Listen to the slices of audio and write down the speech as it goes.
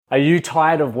Are you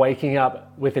tired of waking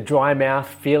up with a dry mouth,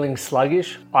 feeling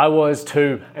sluggish? I was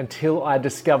too, until I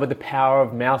discovered the power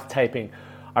of mouth taping.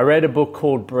 I read a book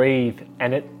called Breathe,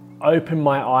 and it opened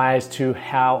my eyes to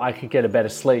how I could get a better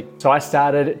sleep. So I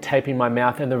started taping my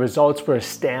mouth, and the results were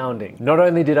astounding. Not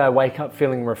only did I wake up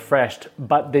feeling refreshed,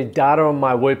 but the data on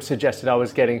my Whoop suggested I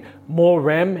was getting more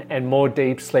REM and more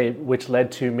deep sleep, which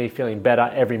led to me feeling better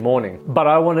every morning. But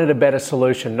I wanted a better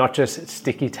solution, not just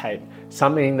sticky tape,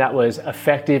 something that was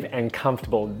effective and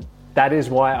comfortable. That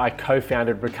is why I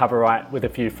co-founded Recover Right with a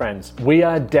few friends. We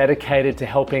are dedicated to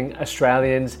helping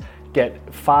Australians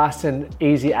get fast and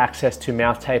easy access to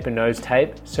mouth tape and nose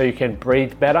tape so you can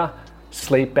breathe better,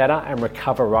 sleep better, and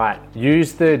recover right.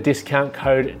 Use the discount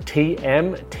code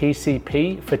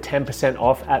TMTCP for 10%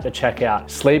 off at the checkout.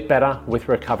 Sleep better with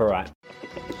Recover Right.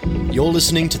 You're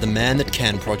listening to the Man That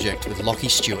Can Project with Lachie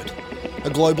Stewart, a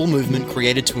global movement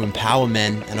created to empower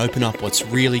men and open up what's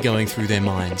really going through their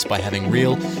minds by having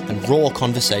real and raw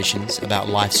conversations about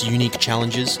life's unique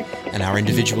challenges and our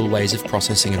individual ways of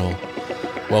processing it all.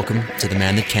 Welcome to the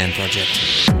Man That Can Project.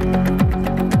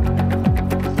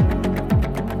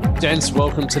 Gents,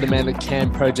 welcome to the Man That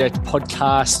Can Project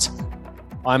podcast.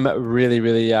 I'm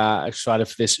really excited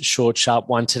for this short, sharp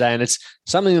one today, and it's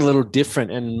something a little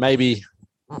different, and maybe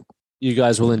you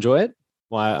guys will enjoy it.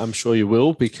 Well, I'm sure you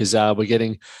will, because we're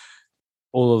getting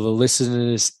all of the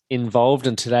listeners involved,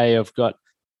 and today I've got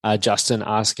Justin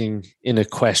asking in a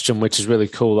question, which is really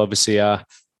cool. Obviously, I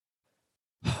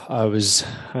was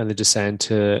only just saying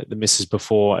to the missus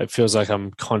before, it feels like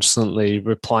I'm constantly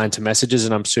replying to messages,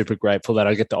 and I'm super grateful that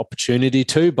I get the opportunity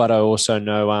to, but I also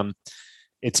know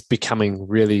it's becoming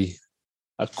really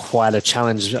quite a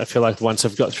challenge. I feel like once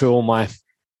I've got through all my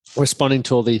responding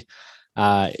to all the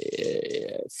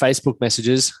Facebook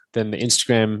messages, then the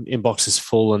Instagram inbox is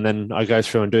full, and then I go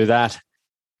through and do that.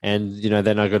 And,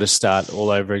 then I got to start all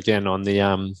over again on the,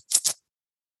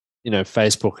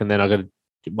 Facebook, and then I got to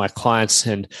my clients,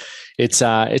 and it's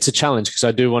a challenge because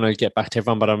I do want to get back to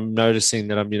everyone, but I'm noticing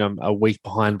that I'm a week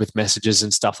behind with messages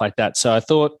and stuff like that. So I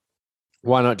thought,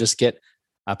 why not just get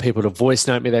people to voice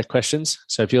note me their questions?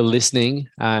 So if you're listening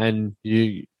and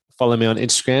you follow me on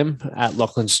Instagram at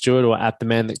Lachlan Stewart or at the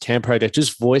Man That Can Project,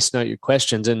 just voice note your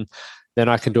questions, and then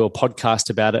I can do a podcast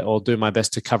about it, or do my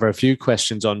best to cover a few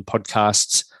questions on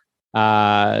podcasts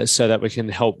so that we can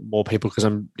help more people,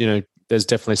 because there's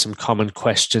definitely some common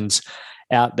questions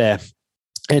out there.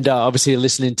 And obviously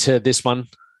listening to this one,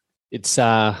 it's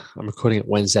I'm recording it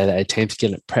Wednesday the 18th,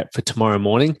 getting it prepped for tomorrow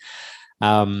morning,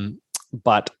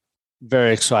 but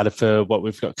very excited for what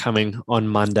we've got coming on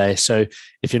Monday. So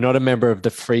if you're not a member of the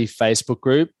free Facebook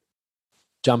group,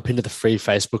 jump into the free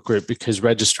Facebook group, because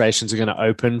registrations are going to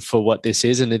open for what this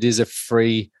is, and it is a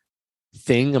free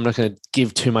thing. I'm not going to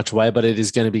give too much away, but it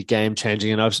is going to be game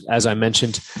changing. And as I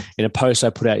mentioned in a post I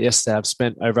put out yesterday, I've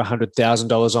spent over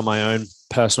 $100,000 on my own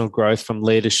personal growth, from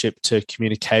leadership to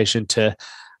communication to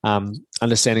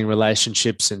understanding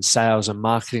relationships and sales and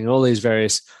marketing, all these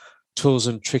various tools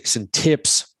and tricks and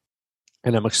tips.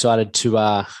 And I'm excited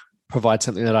to provide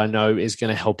something that I know is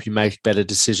going to help you make better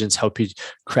decisions, help you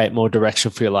create more direction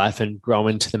for your life, and grow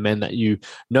into the men that you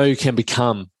know you can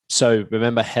become. So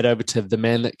remember, head over to the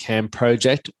Man That Can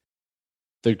Project,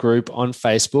 the group on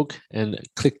Facebook, and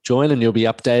click join, and you'll be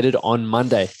updated on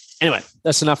Monday. Anyway,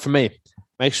 that's enough from me.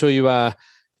 Make sure you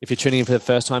if you're tuning in for the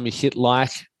first time, you hit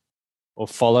like or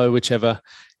follow, whichever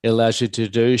it allows you to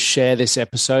do. Share this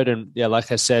episode. And yeah,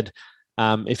 like I said,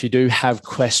 if you do have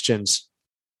questions,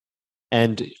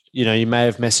 and you may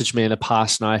have messaged me in the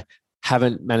past and I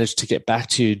haven't managed to get back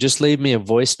to you, just leave me a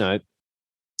voice note.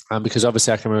 Because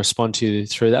obviously I can respond to you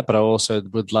through that, but I also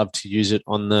would love to use it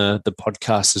on the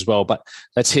podcast as well. But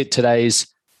let's hit today's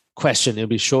question. It'll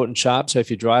be short and sharp. So if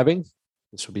you're driving,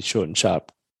 this will be short and sharp.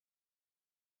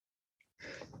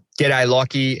 G'day,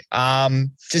 Lachie.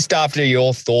 Just after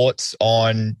your thoughts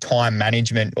on time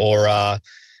management, or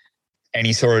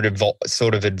any sort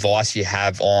of advice you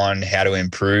have on how to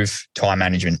improve time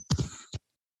management.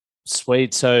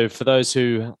 Sweet. So for those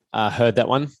who heard that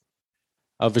one,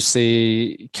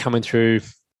 obviously coming through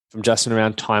from Justin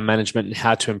around time management and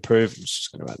how to improve. I'm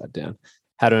just going to write that down.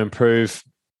 How to improve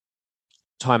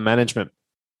time management.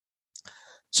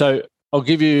 So I'll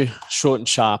give you short and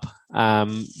sharp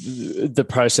the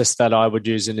process that I would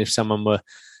use. And if someone were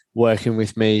working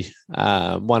with me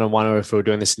one-on-one, or if we were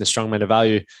doing this in the Strong Men of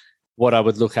Value, what I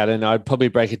would look at, and I'd probably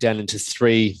break it down into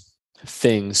three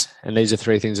things. And these are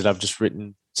three things that I've just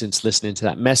written since listening to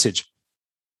that message.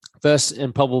 First,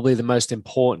 and probably the most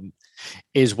important,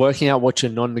 is working out what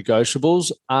your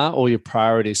non-negotiables are, or your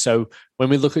priorities. So when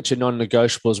we look at your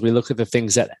non-negotiables, we look at the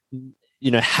things that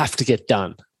have to get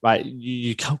done. right?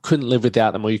 You couldn't live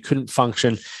without them, or you couldn't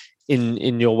function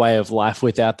in your way of life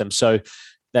without them. So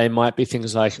they might be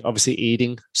things like obviously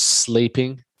eating,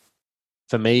 sleeping,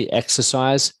 for me,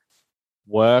 exercise,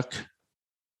 work.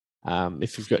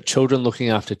 If you've got children, looking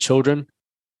after children,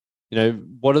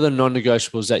 what are the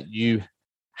non-negotiables that you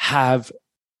have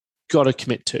got to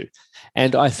commit to?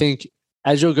 And I think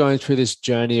as you're going through this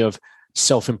journey of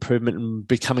self-improvement and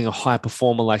becoming a high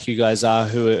performer like you guys are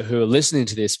who are listening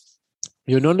to this,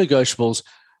 your non-negotiables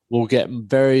will get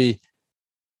very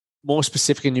more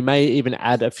specific, and you may even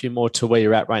add a few more to where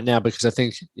you're at right now, because I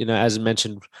think, as I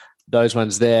mentioned, those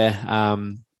ones there,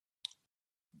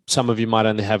 some of you might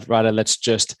only have, right, let's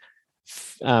just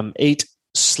eat,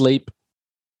 sleep,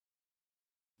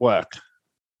 work.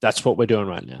 That's what we're doing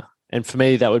right now. And for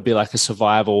me, that would be like a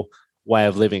survival way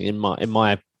of living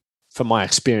from my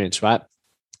experience, right?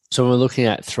 So when we're looking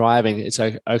at thriving, it's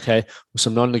like, okay, well,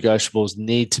 some non-negotiables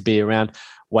need to be around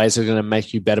ways that are going to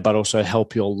make you better, but also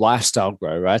help your lifestyle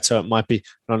grow, right? So it might be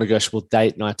non-negotiable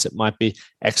date nights. It might be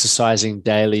exercising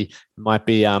daily. It might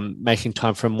be making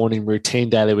time for a morning routine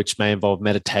daily, which may involve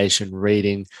meditation,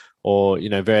 reading, or,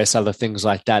 various other things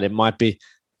like that. It might be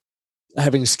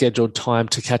having scheduled time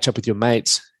to catch up with your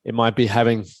mates. It might be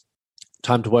having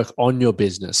time to work on your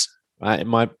business, right? It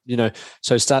might,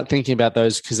 so start thinking about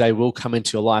those, because they will come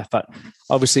into your life. But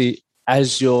obviously,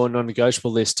 as your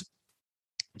non-negotiable list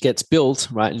gets built,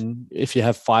 right, and if you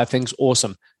have 5 things,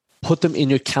 awesome. Put them in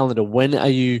your calendar. When are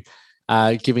you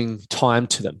giving time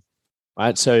to them,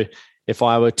 right? So if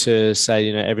I were to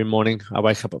say, every morning I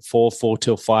wake up at 4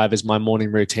 till 5 is my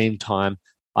morning routine time.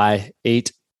 I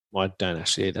eat. Well, I don't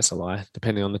actually eat. That's a lie,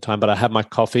 depending on the time. But I have my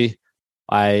coffee.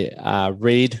 I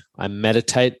read. I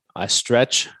meditate. I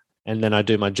stretch. And then I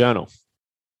do my journal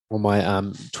or my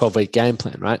 12-week game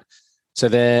plan, right? So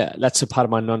that's a part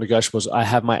of my non-negotiables. I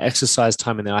have my exercise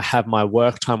time in there. I have my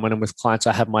work time when I'm with clients.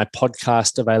 I have my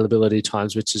podcast availability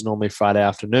times, which is normally Friday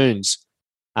afternoons.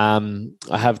 I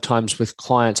have times with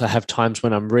clients. I have times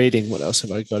when I'm reading. What else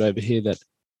have I got over here that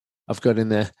I've got in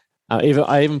there?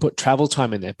 I even put travel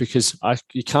time in there, because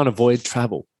you can't avoid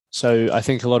travel. So I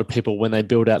think a lot of people, when they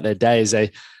build out their days,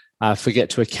 they forget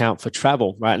to account for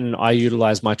travel, right? And I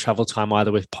utilize my travel time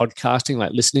either with podcasting,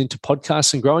 like listening to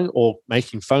podcasts and growing, or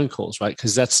making phone calls, right?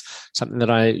 Because that's something that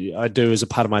I do as a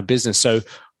part of my business. So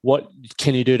what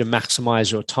can you do to maximize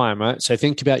your time, right? So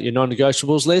think about your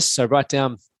non-negotiables list. So write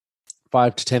down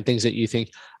 5 to 10 things that you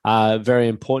think are very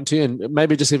important to you, and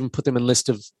maybe just even put them in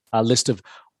a list of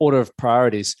order of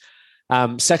priorities.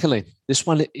 Secondly, this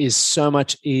one is so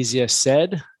much easier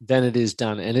said than it is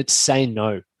done, and it's say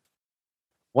no.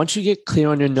 Once you get clear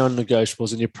on your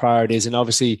non-negotiables and your priorities, and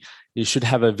obviously you should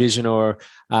have a vision or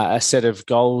a set of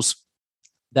goals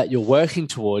that you're working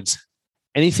towards,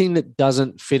 anything that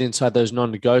doesn't fit inside those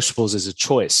non-negotiables is a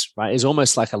choice, right? It's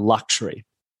almost like a luxury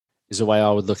is the way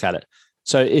I would look at it.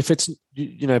 So if it's,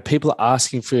 people are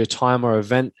asking for your time, or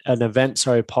an event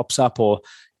pops up, or,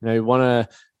 you want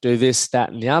to do this,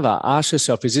 that, and the other, ask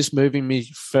yourself, is this moving me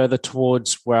further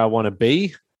towards where I want to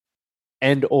be?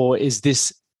 And, or is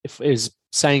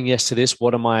saying yes to this,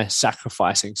 what am I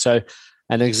sacrificing? So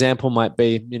an example might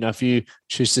be, if you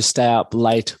choose to stay up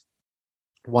late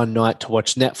one night to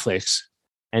watch Netflix,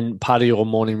 and part of your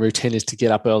morning routine is to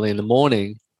get up early in the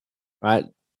morning, right?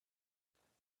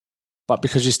 But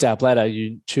because you stay up later,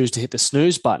 you choose to hit the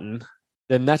snooze button,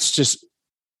 then that's just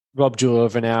robbed you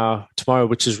of an hour tomorrow,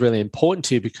 which is really important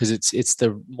to you, because it's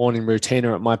the morning routine,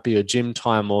 or it might be your gym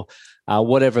time, or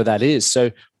whatever that is.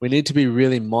 So we need to be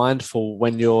really mindful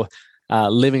when you're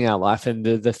living our life and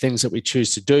the things that we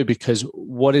choose to do, because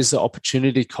what is the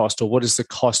opportunity cost, or what is the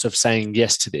cost of saying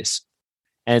yes to this?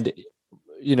 And,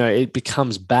 it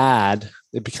becomes bad.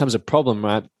 It becomes a problem,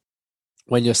 right?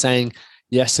 When you're saying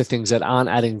yes to things that aren't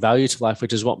adding value to life,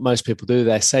 which is what most people do.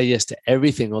 They say yes to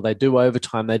everything, or they do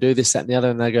overtime. They do this, that, and the other.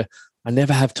 And they go, I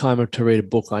never have time to read a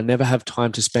book. I never have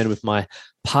time to spend with my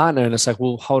partner. And it's like,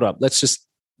 well, hold up. Let's just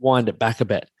wind it back a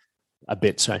bit.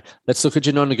 Sorry. Let's look at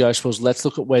your non-negotiables. Let's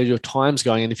look at where your time's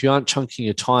going. And if you aren't chunking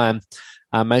your time,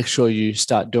 make sure you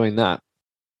start doing that.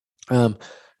 You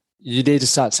need to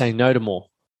start saying no to more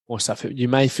stuff. You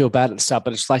may feel bad at the start,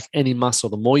 but it's like any muscle.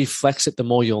 The more you flex it, the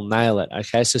more you'll nail it.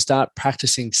 Okay. So start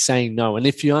practicing saying no. And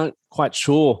if you aren't quite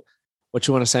sure what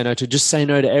you want to say no to, just say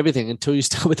no to everything until you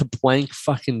start with a blank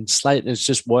fucking slate, and it's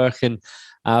just work and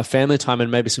family time and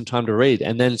maybe some time to read,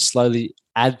 and then slowly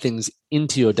add things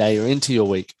into your day or into your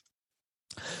week.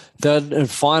 Third and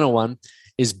final one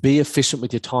is be efficient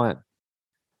with your time,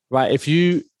 right? If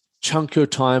you chunk your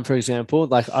time, for example,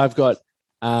 like I've got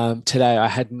today, I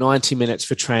had 90 minutes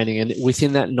for training, and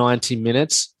within that 90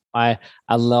 minutes, I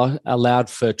allowed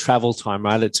for travel time,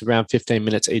 right? It's around 15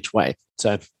 minutes each way.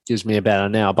 So it gives me about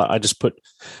an hour, but I just put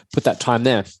that time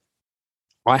there.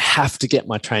 I have to get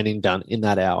my training done in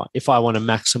that hour if I want to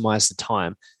maximize the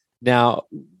time. Now,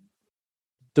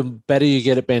 the better you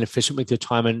get at being efficient with your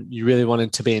time and you really want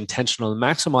it to be intentional and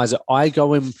maximize it, I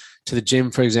go into the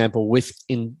gym, for example, with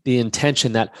the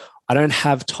intention that I don't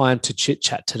have time to chit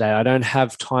chat today. I don't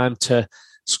have time to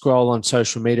scroll on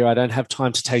social media. I don't have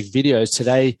time to take videos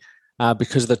today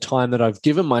because of the time that I've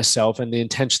given myself, and the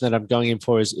intention that I'm going in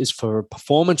for is for a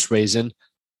performance reason,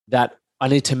 that I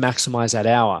need to maximize that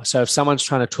hour. So if someone's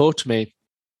trying to talk to me,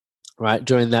 right,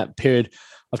 during that period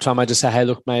of time, I just say, hey,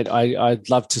 look, mate, I'd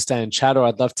love to stay and chat, or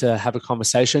I'd love to have a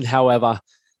conversation. However,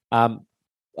 I've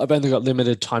only got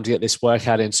limited time to get this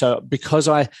workout in. So because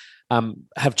I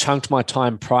have chunked my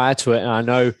time prior to it, and I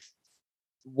know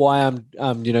why I'm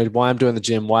doing the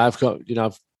gym, why I've got,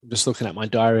 I'm just looking at my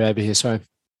diary over here. Sorry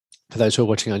for those who are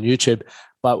watching on YouTube,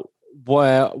 but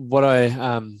what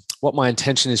my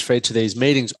intention is for each of these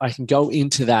meetings, I can go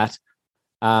into that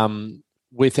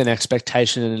with an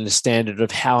expectation and a standard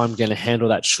of how I'm going to handle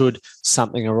that should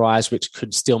something arise which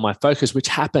could steal my focus, which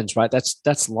happens, right?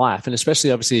 That's life. And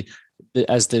especially obviously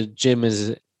as the gym is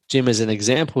an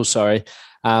example,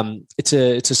 it's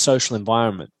a social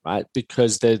environment, right?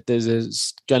 Because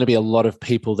there's going to be a lot of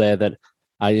people there that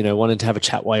are, wanting to have a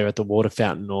chat while you're at the water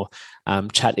fountain, or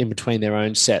chat in between their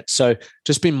own sets. So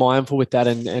just be mindful with that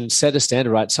and set a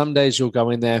standard, right? Some days you'll go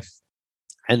in there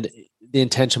and the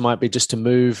intention might be just to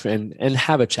move and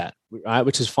have a chat, right?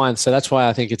 Which is fine. So that's why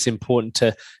I think it's important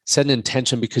to set an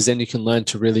intention, because then you can learn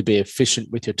to really be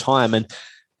efficient with your time. And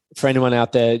for anyone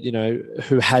out there,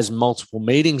 who has multiple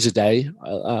meetings a day,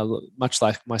 much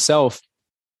like myself,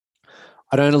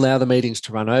 I don't allow the meetings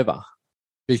to run over,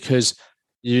 because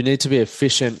you need to be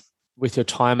efficient with your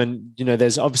time. And,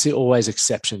 there's obviously always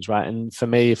exceptions, right? And for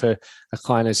me, if a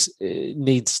client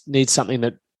needs something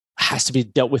that has to be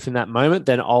dealt with in that moment,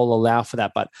 then I'll allow for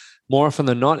that. But more often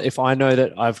than not, if I know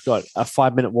that I've got a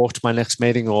 5-minute walk to my next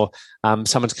meeting, or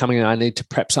someone's coming and I need to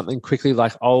prep something quickly,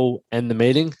 like I'll end the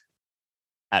meeting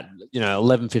at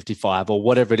 11:55 or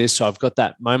whatever it is. So I've got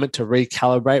that moment to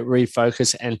recalibrate,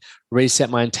 refocus, and reset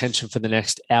my intention for the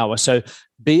next hour. So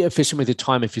be efficient with your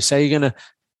time. If you say you're going to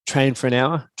train for an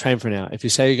hour, train for an hour. If you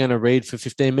say you're going to read for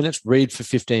 15 minutes, read for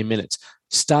 15 minutes.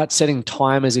 Start setting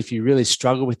timers if you really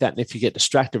struggle with that and if you get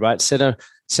distracted, right? Set an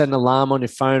alarm on your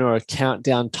phone or a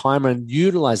countdown timer and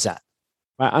utilize that,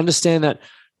 right? Understand that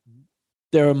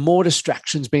there are more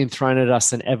distractions being thrown at us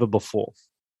than ever before.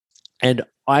 And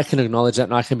I can acknowledge that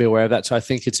and I can be aware of that. So I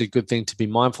think it's a good thing to be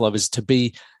mindful of, is to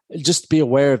be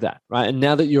aware of that, right? And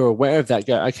now that you're aware of that,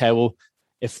 go, okay, well,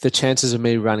 if the chances of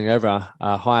me running over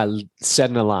are high, set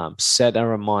an alarm, set a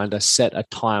reminder, set a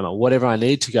timer, whatever I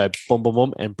need to go, boom, boom,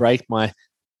 boom, and break my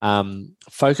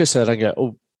focus so that I go,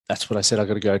 oh, that's what I said, I've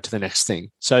got to go to the next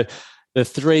thing. So the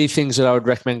 3 things that I would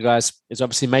recommend, guys, is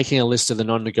obviously making a list of the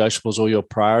non-negotiables or your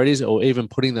priorities, or even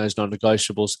putting those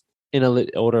non-negotiables in an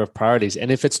order of priorities. And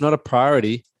if it's not a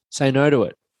priority, say no to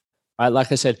it, right?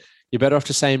 Like I said, you're better off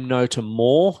to say no to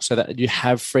more so that you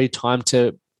have free time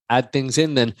to add things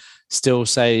in, than still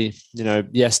say,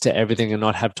 yes to everything and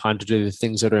not have time to do the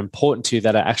things that are important to you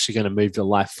that are actually going to move your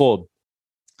life forward.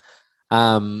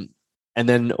 And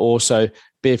then also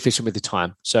be efficient with your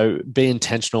time. So be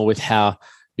intentional with how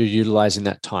you're utilizing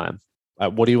that time.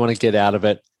 What do you want to get out of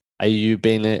it? Are you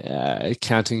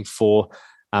accounting for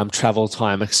travel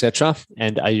time, etc.?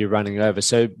 And are you running over?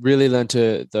 So really learn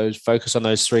to focus on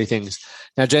those 3 things.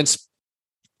 Now, gents,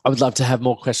 I would love to have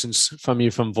more questions from you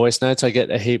from voice notes. I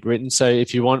get a heap written. So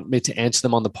if you want me to answer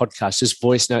them on the podcast, just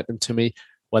voice note them to me,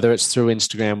 whether it's through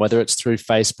Instagram, whether it's through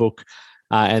Facebook,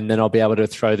 and then I'll be able to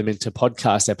throw them into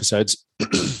podcast episodes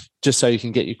just so you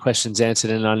can get your questions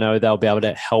answered. And I know they'll be able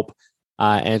to help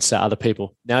answer other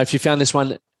people. Now, if you found this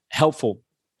one helpful,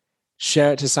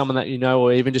 share it to someone that you know,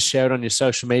 or even just share it on your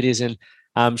social medias and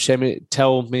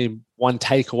tell me one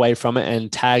takeaway from it,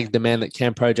 and tag the Man That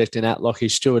Can Project and at Lockie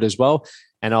Stewart as well.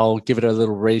 And I'll give it a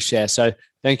little reshare. So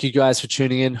thank you guys for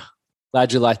tuning in.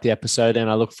 Glad you liked the episode, and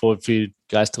I look forward for you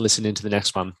guys to listen into the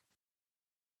next one.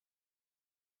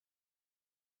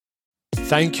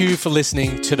 Thank you for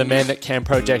listening to the Man That Can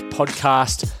Project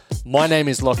podcast. My name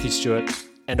is Lockie Stewart,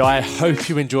 and I hope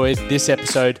you enjoyed this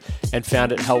episode and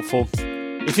found it helpful.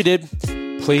 If you did,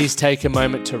 please take a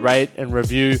moment to rate and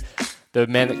review the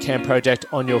Man That Can Project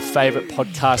on your favorite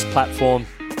podcast platform.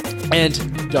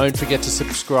 And don't forget to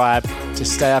subscribe to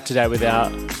stay up to date with our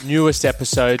newest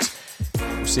episodes.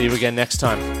 We'll see you again next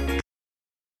time.